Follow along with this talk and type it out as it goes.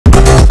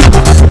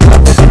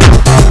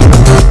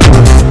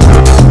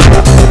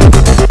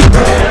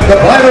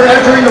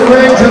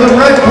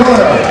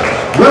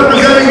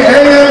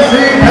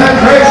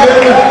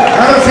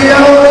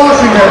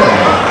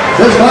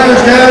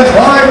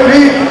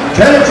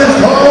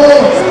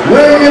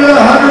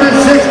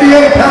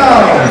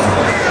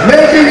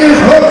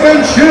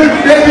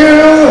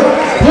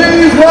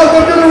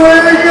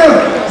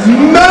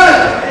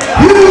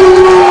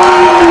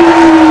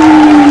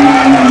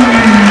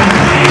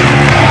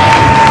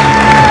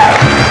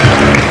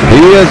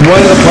He is one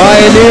of the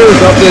pioneers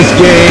of this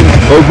game,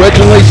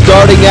 originally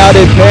starting out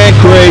in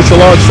Pancrase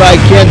alongside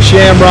Ken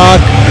Shamrock,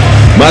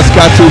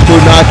 Maskatsu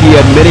Funaki,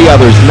 and many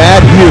others.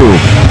 Matt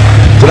Hume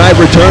tonight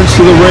returns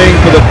to the ring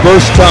for the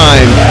first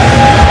time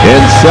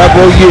in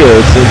several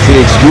years since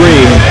the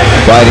Extreme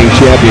Fighting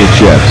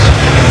Championships.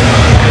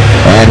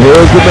 And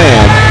here's the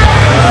man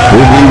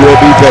whom he will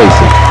be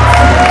facing.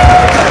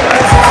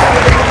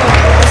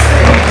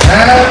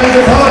 And the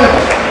opponent,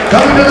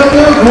 coming to the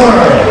blue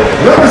corner,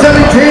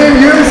 representing Team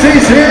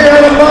UCC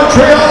out of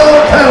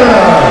Montreal,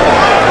 Canada.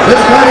 This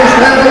guy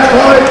stands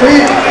 5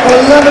 feet,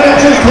 11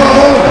 inches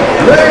tall,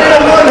 weighing at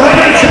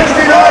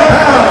 169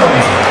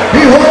 pounds.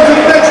 He holds a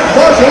mixed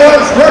martial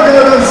arts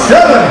record of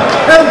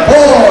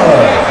 7-4.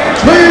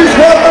 Please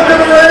welcome to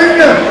the ring,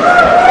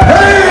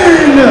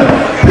 Payne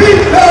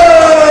Peters!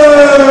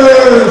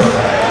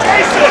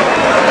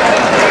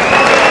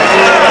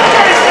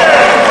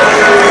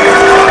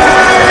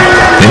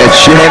 And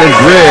Shannon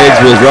Griggs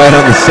was right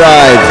on the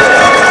side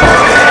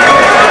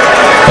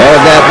of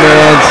that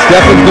man,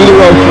 stepping through the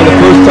ropes for the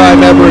first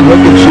time ever in hook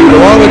and shoot.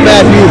 Along with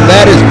Matt Hume,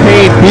 that is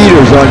Payne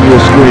Peters on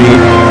your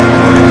screen.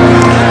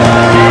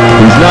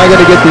 He's not going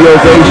to get the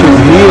ovation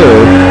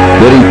here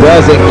that he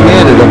does in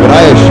Canada, but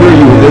I assure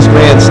you, when this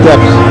man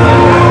steps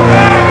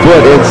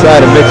foot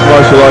inside a mixed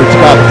martial arts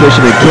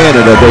competition in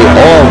Canada, they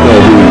all know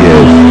who he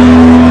is.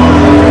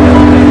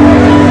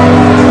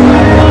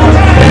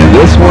 And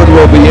this one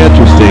will be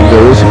interesting.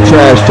 There is some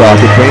trash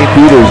talking. Payne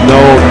Peters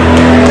known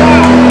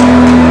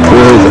for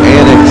his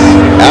antics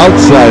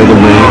outside of the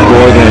ring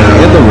more than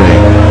in the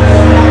ring,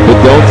 but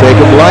don't take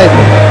him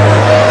lightly.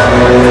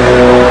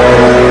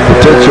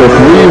 Potential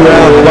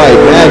 3-round fight.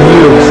 Matt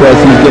Hume says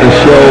he's going to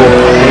show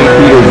Payne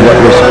Peters what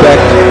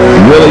respect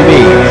really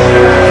means.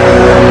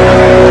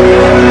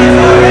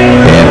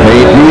 And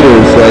Payne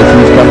Peters says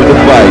he's coming to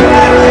fight.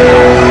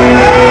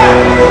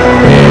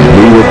 And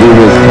he will do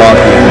his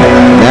talking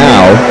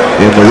now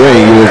in the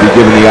ring. He will be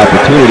given the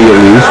opportunity at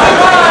least.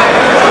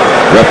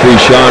 Referee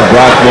Sean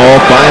Brockmall,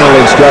 final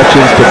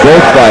instructions to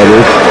both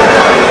fighters.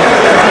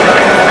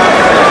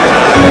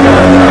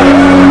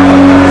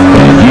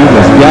 And you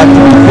has got to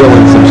be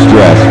feeling some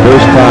stress.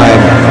 First time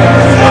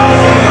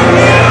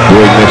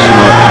doing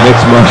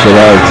mixed martial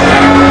arts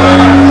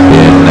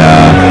in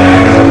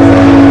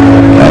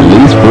at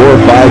least 4 or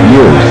 5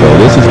 years. So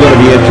this is going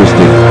to be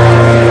interesting.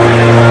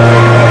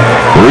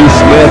 Bree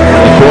Smith in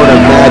the corner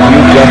of Matt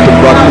Hume, Justin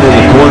Buckman in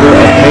the corner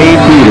of Payne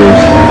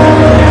Peters.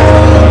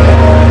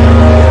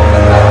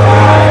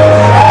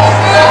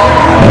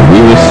 And we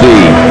will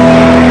see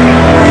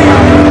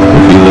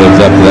if he lives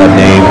up to that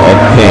name of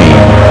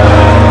Payne.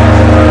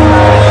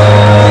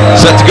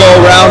 Set to go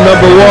round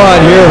number 1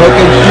 here, hook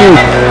and shoot.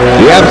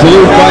 The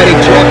Absolute Fighting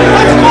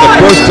Championship for the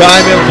first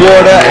time in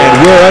Florida, and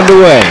we're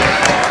underway.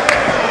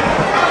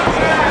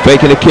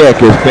 Faking a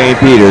kick is Payne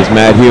Peters.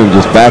 Matt Hume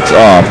just backs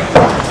off.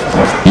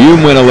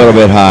 Hume went a little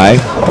bit high.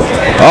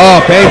 Oh,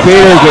 Payne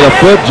Peters with a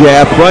foot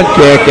jab, front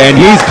kick, and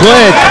he's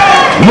clinched.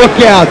 Look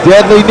out,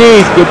 deadly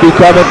knees could be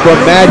coming from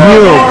Matt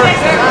Hume.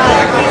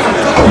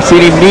 You've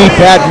seen him knee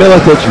Pat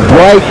Miletich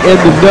right in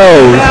the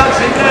nose,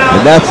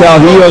 and that's how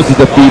he owes the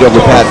defeat over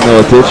Pat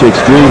Miletich,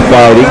 Extreme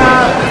Fighting.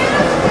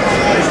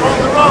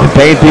 And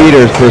Payne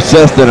Peters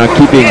persistent on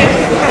keeping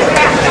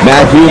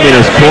Matt Hume in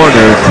his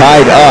corner,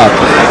 tied up.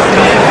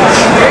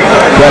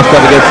 Pressed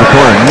up against the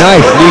corner.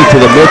 Nice knee to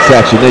the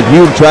midsection. Then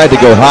Hume tried to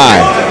go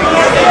high.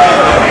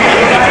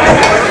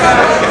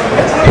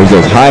 There's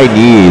those high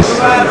knees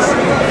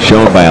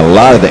shown by a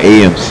lot of the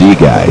AMC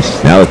guys.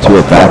 Now the two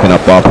are backing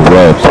up off the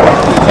ropes.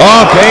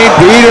 Oh, Payne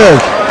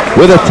Peters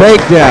with a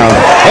takedown.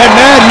 And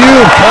Matt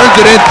Hume turns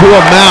it into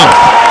a mount.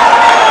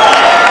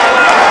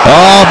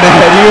 Oh,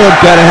 Matt Hume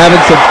kind of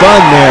having some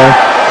fun there.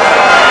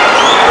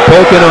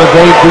 Poking on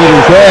Payne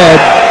Peters' head.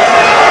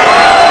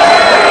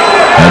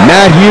 And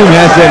Matt Hume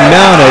has him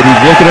mounted.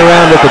 He's looking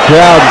around at the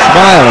crowd and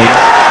smiling.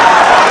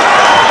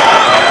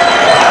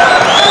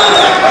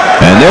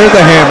 And there's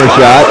a hammer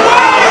shot.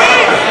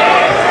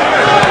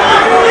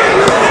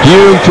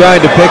 Hume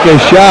trying to pick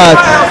his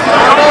shots.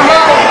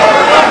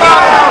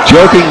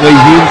 Jokingly,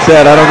 Hume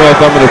said, I don't know if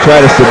I'm going to try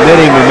to submit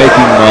him and make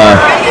him,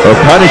 or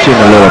punish him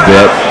a little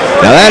bit.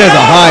 Now that is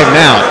a high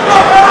mount.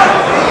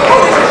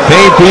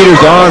 Payne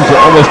Peters' arms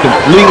are almost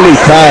completely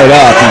tied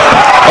up.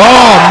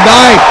 Oh,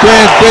 nice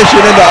transition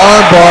into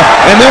armbar,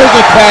 and there's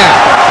a tap.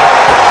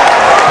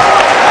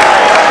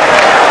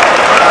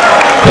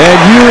 And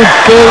Hume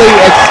fully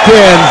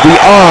extends the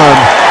arm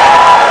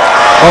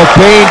of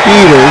Payne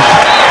Peters.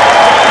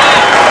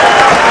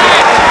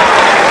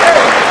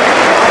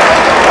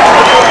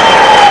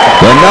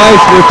 A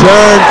nice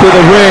return to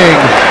the ring.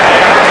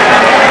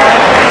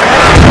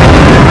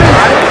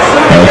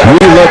 As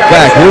we look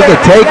back, here's a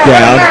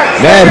takedown.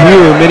 Matt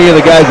Hume, many of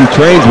the guys he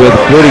trains with,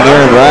 including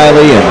Aaron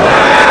Riley and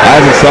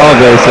Ivan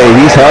Salve, say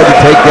he's hard to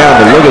take down,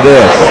 but look at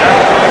this.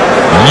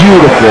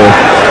 Beautiful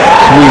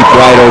sweep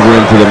right over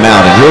into the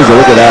mount. And here's a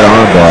look at that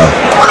armbar.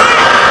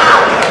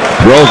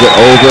 Throws it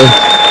over.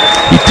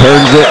 He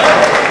turns it.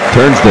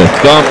 Turns the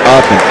thumb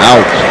up and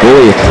out,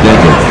 fully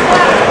extended.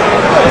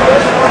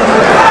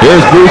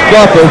 Here's Bruce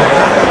Buffer.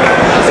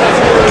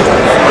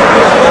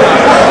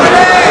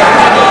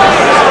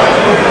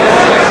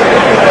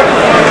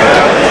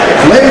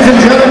 Ladies and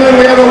gentlemen,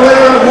 we have a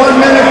winner of 1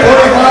 minute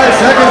 45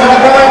 seconds in the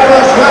very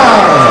first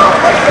round.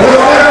 For the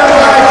winner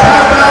by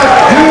tap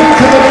out due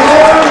to the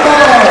arm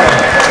bar,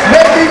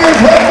 making his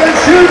hook and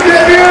shoot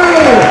debut,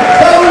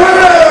 the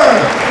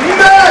winner,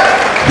 Matt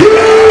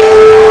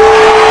Hume!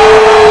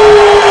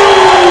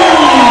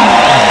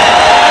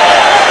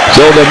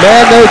 So the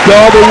man they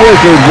call the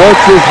Wizard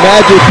works his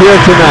magic here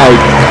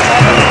tonight.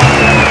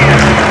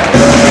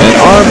 An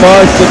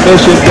armbar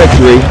submission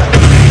victory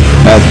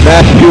as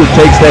Matt Hume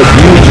takes that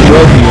huge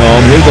trophy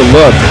home. Here's a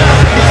look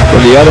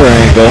from the other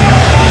angle.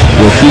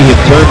 You'll see him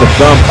turn the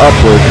thumb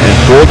upward and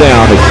pull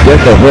down,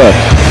 extend the hook.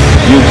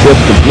 Hume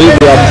sits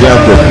completely up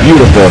down for a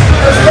beautiful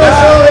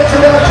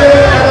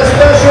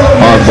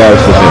armbar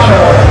submission.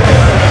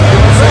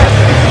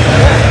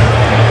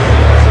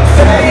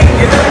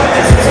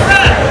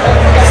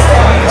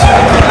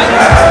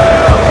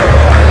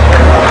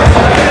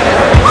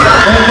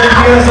 Thank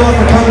you guys all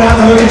for coming out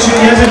and hook and shoot.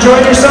 You guys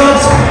enjoyed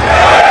yourselves?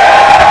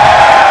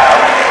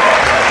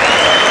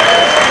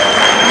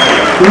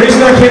 The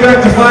reason I came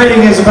back to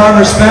fighting is about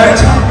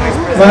respect.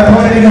 My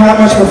opponent didn't have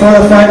much before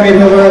the fight,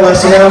 maybe a little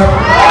less now.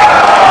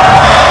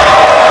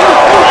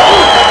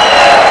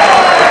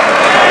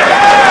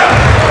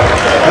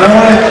 And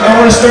I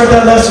want to start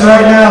that lesson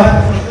right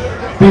now,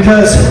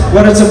 because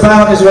what it's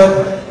about is what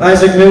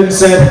Isaac Newton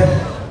said.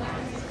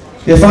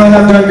 If I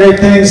have done great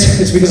things,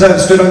 it's because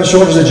I've stood on the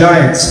shoulders of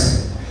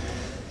giants.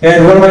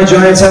 And one of my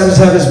giants happens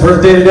to have his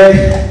birthday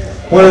today.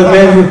 One of the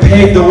men who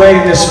paved the way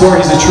in this sport.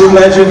 He's a true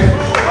legend,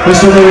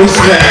 Mr. Luis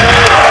Smith.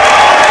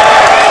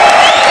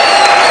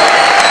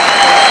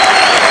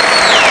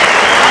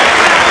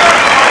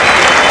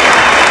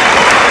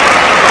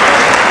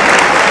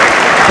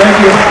 Thank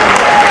you.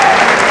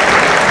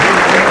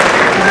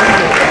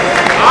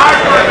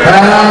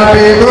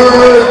 Happy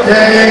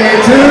birthday!